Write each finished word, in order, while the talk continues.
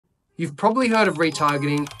You've probably heard of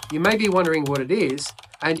retargeting, you may be wondering what it is,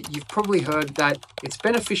 and you've probably heard that it's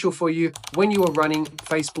beneficial for you when you are running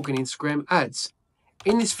Facebook and Instagram ads.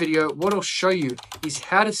 In this video, what I'll show you is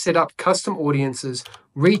how to set up custom audiences,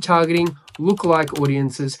 retargeting, lookalike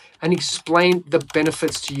audiences, and explain the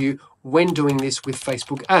benefits to you when doing this with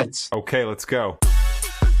Facebook ads. Okay, let's go.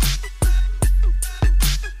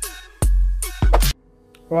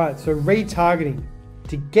 All right, so retargeting.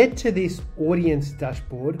 To get to this audience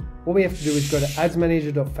dashboard, what we have to do is go to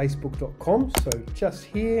adsmanager.facebook.com. So just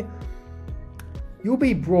here, you'll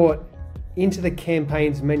be brought into the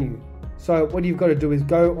campaigns menu. So what you've got to do is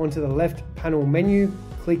go onto the left panel menu,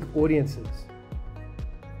 click audiences.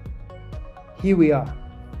 Here we are.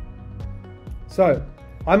 So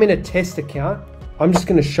I'm in a test account. I'm just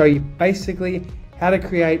going to show you basically how to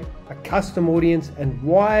create a custom audience and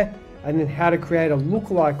why, and then how to create a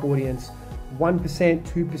lookalike audience. 1%,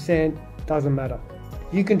 2%, doesn't matter.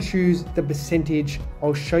 You can choose the percentage.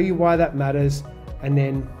 I'll show you why that matters, and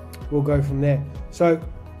then we'll go from there. So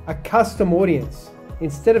a custom audience,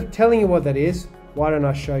 instead of telling you what that is, why don't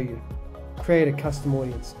I show you? Create a custom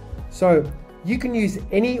audience. So you can use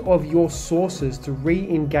any of your sources to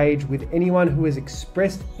re-engage with anyone who has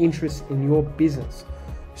expressed interest in your business.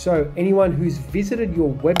 So anyone who's visited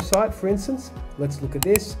your website, for instance, let's look at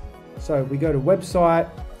this. So we go to website.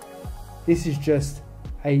 This is just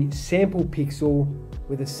a sample pixel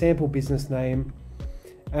with a sample business name,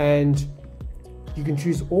 and you can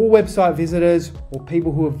choose all website visitors or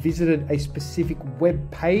people who have visited a specific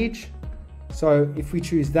web page. So if we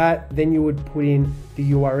choose that, then you would put in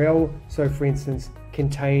the URL. So for instance,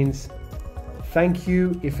 contains thank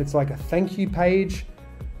you if it's like a thank you page.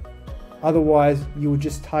 Otherwise, you would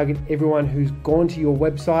just target everyone who's gone to your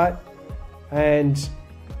website, and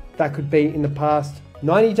that could be in the past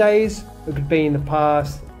 90 days, it could be in the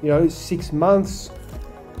past, 6 months.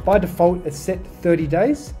 By default, it's set 30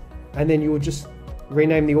 days, and then you will just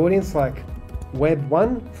rename the audience like Web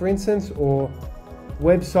 1, for instance, or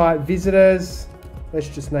website visitors. Let's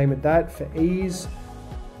just name it that for ease.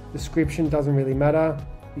 Description doesn't really matter.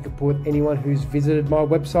 You could put anyone who's visited my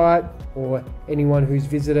website or anyone who's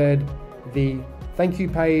visited the thank you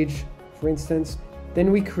page, for instance.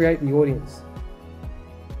 Then we create the audience.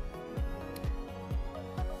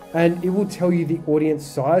 And it will tell you the audience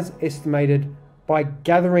size estimated by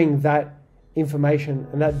gathering that information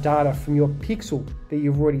and that data from your pixel that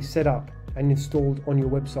you've already set up and installed on your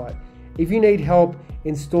website. If you need help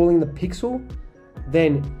installing the pixel,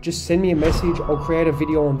 then just send me a message. I'll create a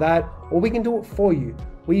video on that, or we can do it for you.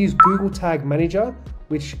 We use Google Tag Manager,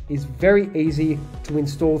 which is very easy to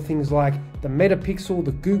install things like the Meta Pixel,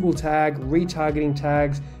 the Google Tag, retargeting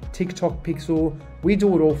tags, TikTok Pixel. We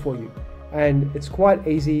do it all for you. And it's quite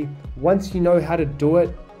easy once you know how to do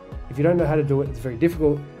it. If you don't know how to do it, it's very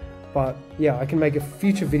difficult. But yeah, I can make a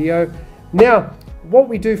future video. Now, what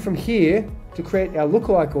we do from here to create our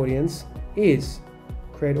lookalike audience is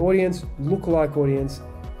create audience, lookalike audience,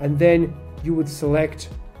 and then you would select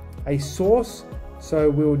a source. So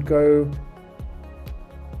we would go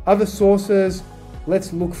other sources.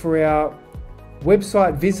 Let's look for our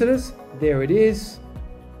website visitors. There it is.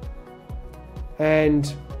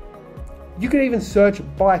 And you could even search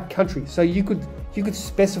by country. So you could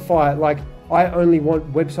specify like, I only want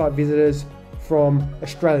website visitors from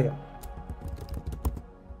Australia.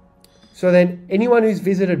 So then anyone who's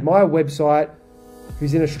visited my website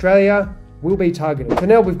who's in Australia will be targeted. So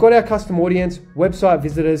now we've got our custom audience, website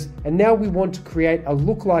visitors, and now we want to create a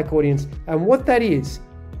lookalike audience. And what that is,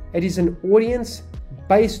 it is an audience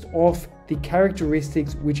based off the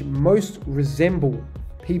characteristics which most resemble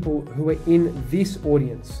people who are in this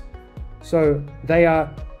audience. So they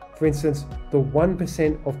are, for instance, the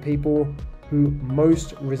 1% of people who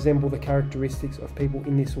most resemble the characteristics of people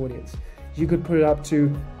in this audience. You could put it up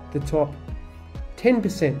to the top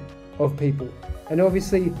 10% of people. And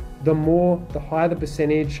obviously, the higher the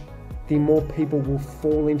percentage, the more people will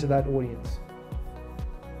fall into that audience.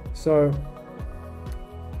 So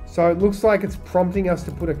it looks like it's prompting us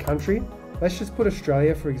to put a country. Let's just put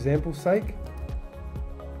Australia for example's sake.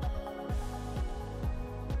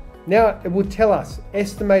 Now it will tell us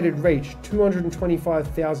estimated reach,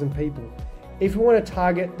 225,000 people. If we want to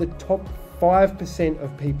target the top 5%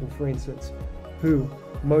 of people, for instance, who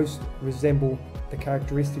most resemble the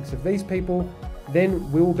characteristics of these people,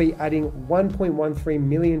 then we'll be adding 1.13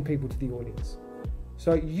 million people to the audience.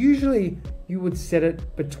 So usually you would set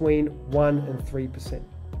it between 1 and 3%.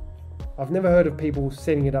 I've never heard of people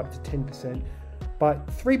setting it up to 10. But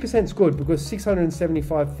 3% is good because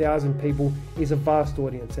 675,000 people is a vast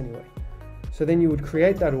audience anyway. So then you would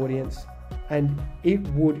create that audience and it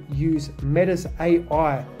would use Meta's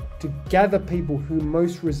AI to gather people who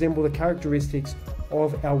most resemble the characteristics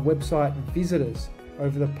of our website visitors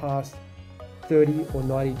over the past 30 or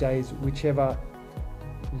 90 days, whichever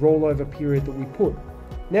rollover period that we put.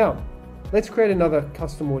 Now, let's create another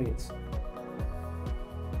custom audience.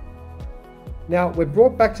 Now, we're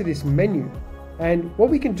brought back to this menu, and what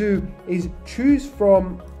we can do is choose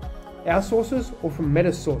from our sources or from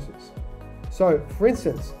meta sources. So, for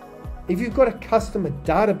instance, if you've got a customer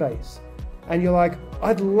database and you're like,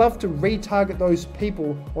 I'd love to retarget those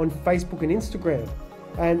people on Facebook and Instagram,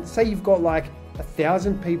 and say you've got like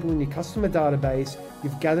 1,000 people in your customer database,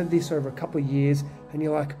 you've gathered this over a couple of years, and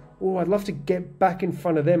you're like, oh, I'd love to get back in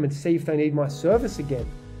front of them and see if they need my service again,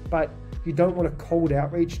 but you don't want to cold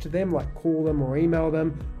outreach to them, like call them or email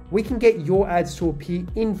them. We can get your ads to appear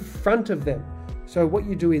in front of them. So what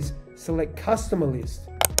you do is select customer list.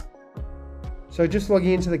 So just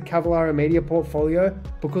logging into the Cavallaro Media portfolio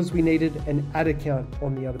because we needed an ad account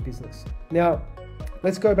on the other business. Now,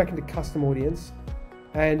 let's go back into custom audience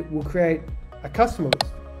and we'll create a customer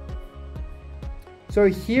list. So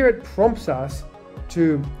here it prompts us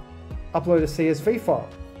to upload a CSV file,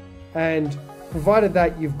 and provided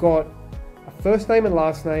that you've got a first name and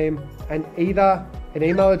last name and either an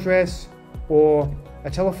email address or a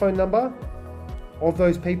telephone number of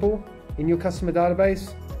those people in your customer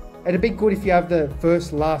database. It'd be good if you have the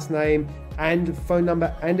first, last name and phone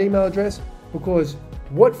number and email address, because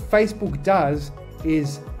what Facebook does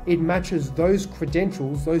is it matches those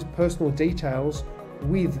credentials, those personal details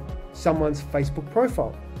with someone's Facebook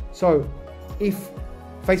profile. So if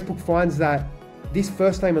Facebook finds that this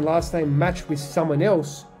first name and last name match with someone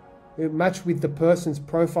else, it match with the person's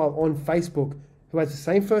profile on Facebook who has the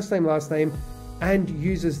same first name, last name, and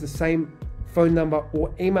uses the same phone number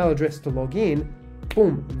or email address to log in,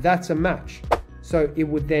 boom, that's a match. So it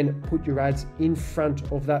would then put your ads in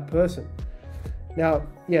front of that person. Now,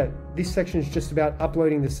 yeah, this section is just about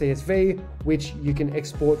uploading the CSV, which you can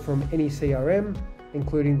export from any CRM,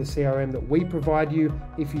 including the CRM that we provide you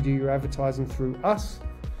if you do your advertising through us.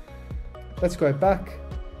 Let's go back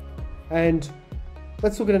and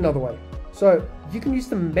let's look at another way. So you can use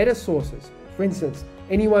the meta sources. For instance,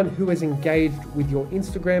 anyone who has engaged with your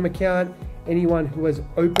Instagram account, anyone who has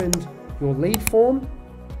opened your lead form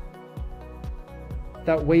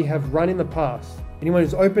that we have run in the past, anyone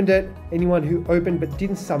who's opened it, anyone who opened but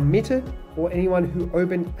didn't submit it, or anyone who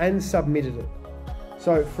opened and submitted it.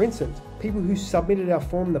 So for instance, people who submitted our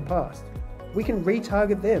form in the past, we can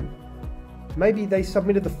retarget them. Maybe they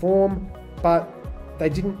submitted the form, but they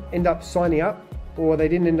didn't end up signing up, or they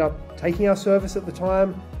didn't end up taking our service at the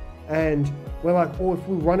time. And we're like, oh, if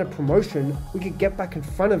we run a promotion, we could get back in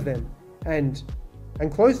front of them and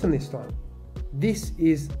close them this time. This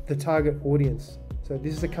is the target audience. So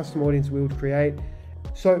this is the custom audience we would create.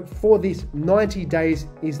 So for this, 90 days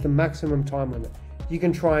is the maximum time limit. You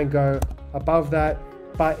can try and go above that,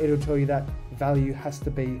 but it'll tell you that value has to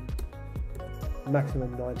be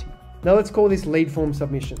maximum 90. Now let's call this lead form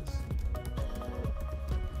submissions.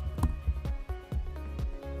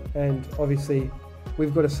 And obviously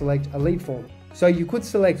we've got to select a lead form. So you could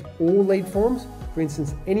select all lead forms. For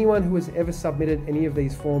instance, anyone who has ever submitted any of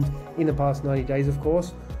these forms in the past 90 days, of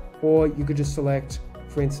course, or you could just select,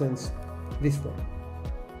 for instance, this form.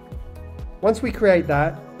 Once we create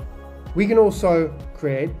that, we can also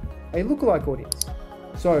create a lookalike audience.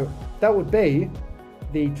 So that would be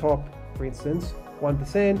the top, for instance,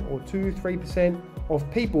 1% or 2, 3% of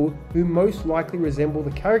people who most likely resemble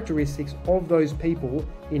the characteristics of those people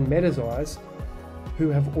in Meta's eyes who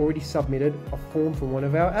have already submitted a form for one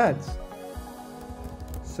of our ads.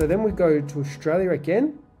 So then we go to Australia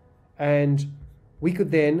again, and we could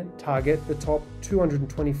then target the top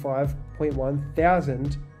 225.1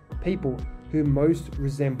 thousand people who most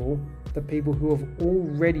resemble the people who have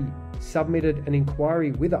already submitted an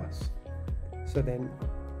inquiry with us. So then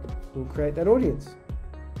we'll create that audience.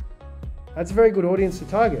 That's a very good audience to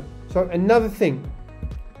target. So another thing,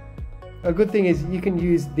 a good thing is you can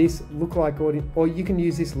use this lookalike audience, or you can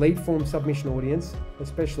use this lead form submission audience,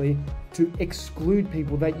 especially to exclude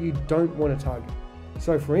people that you don't want to target.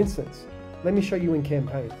 So for instance, let me show you in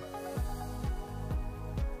campaign.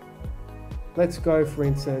 Let's go, for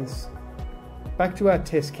instance, back to our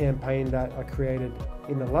test campaign that I created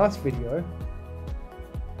in the last video.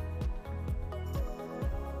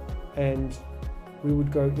 And we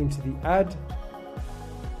would go into the ad,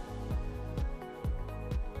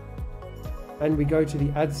 and we go to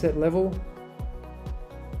the ad set level.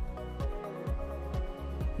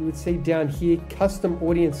 You would see down here custom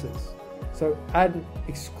audiences. So add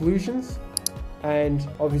exclusions, and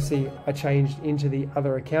obviously I changed into the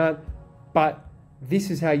other account, but this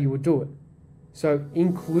is how you would do it. So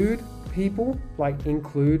include people, like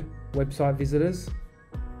include website visitors,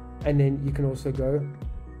 and then you can also go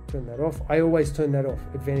turn that off. I always turn that off,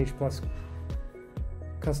 Advantage plus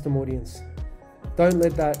custom audience. Don't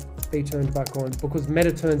let that be turned back on, because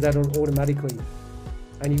Meta turns that on automatically.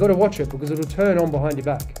 And you got to watch it because it'll turn on behind your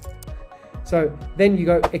back. So then you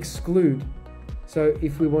go exclude. So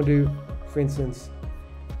if we want to, for instance,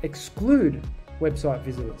 exclude website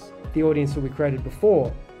visitors, the audience that we created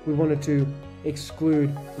before, we wanted to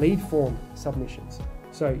exclude lead form submissions.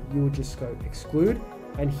 So you would just go exclude,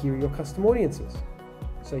 and here are your custom audiences.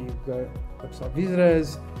 So you go website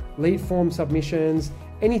visitors, lead form submissions,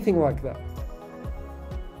 anything like that.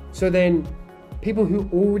 So then people who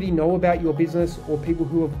already know about your business, or people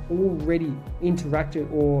who have already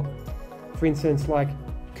interacted, or for instance, like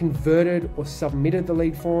converted or submitted the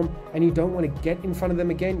lead form, and you don't want to get in front of them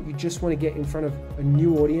again, you just want to get in front of a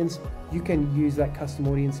new audience, you can use that custom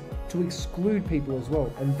audience to exclude people as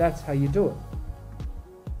well. And that's how you do it.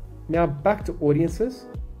 Now back to audiences.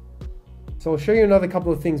 So I'll show you another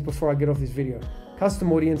couple of things before I get off this video.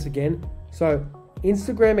 Custom audience again. So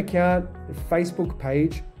Instagram account, Facebook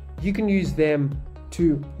page, you can use them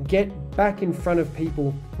to get back in front of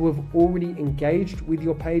people who have already engaged with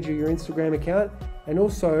your page or your Instagram account, and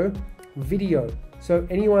also video. So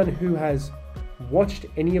anyone who has watched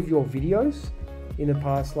any of your videos in the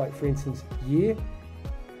past, like for instance, year,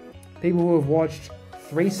 people who have watched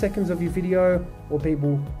 3 seconds of your video, or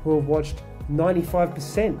people who have watched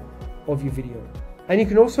 95% of your video. And you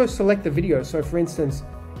can also select the video. So for instance,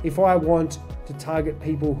 if I want to target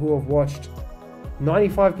people who have watched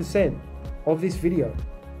 95% of this video,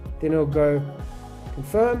 then it'll go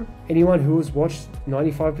confirm. Anyone who has watched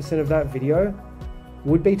 95% of that video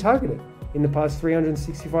would be targeted in the past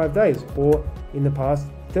 365 days or in the past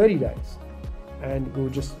 30 days. And we'll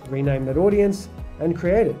just rename that audience and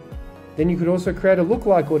create it. Then you could also create a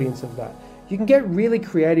lookalike audience of that. You can get really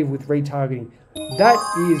creative with retargeting. That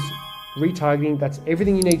is retargeting. That's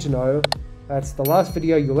everything you need to know. That's the last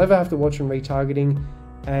video you'll ever have to watch on retargeting.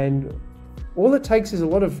 And all it takes is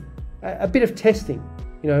a bit of testing.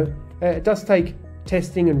 You know, it does take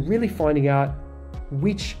testing and really finding out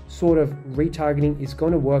which sort of retargeting is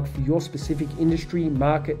going to work for your specific industry,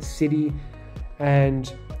 market, city,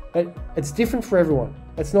 and it's different for everyone.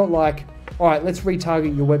 It's not like, all right, let's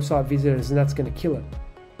retarget your website visitors and that's going to kill it,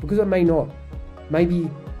 because it may not. Maybe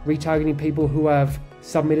retargeting people who have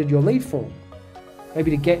submitted your lead form,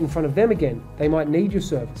 maybe to get in front of them again, they might need your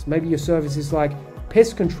service. Maybe your service is like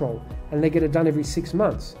pest control and they get it done every 6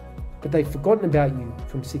 months, but they've forgotten about you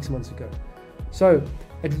from 6 months ago. So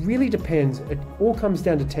it really depends. It all comes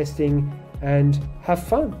down to testing and have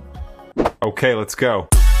fun. Okay, let's go.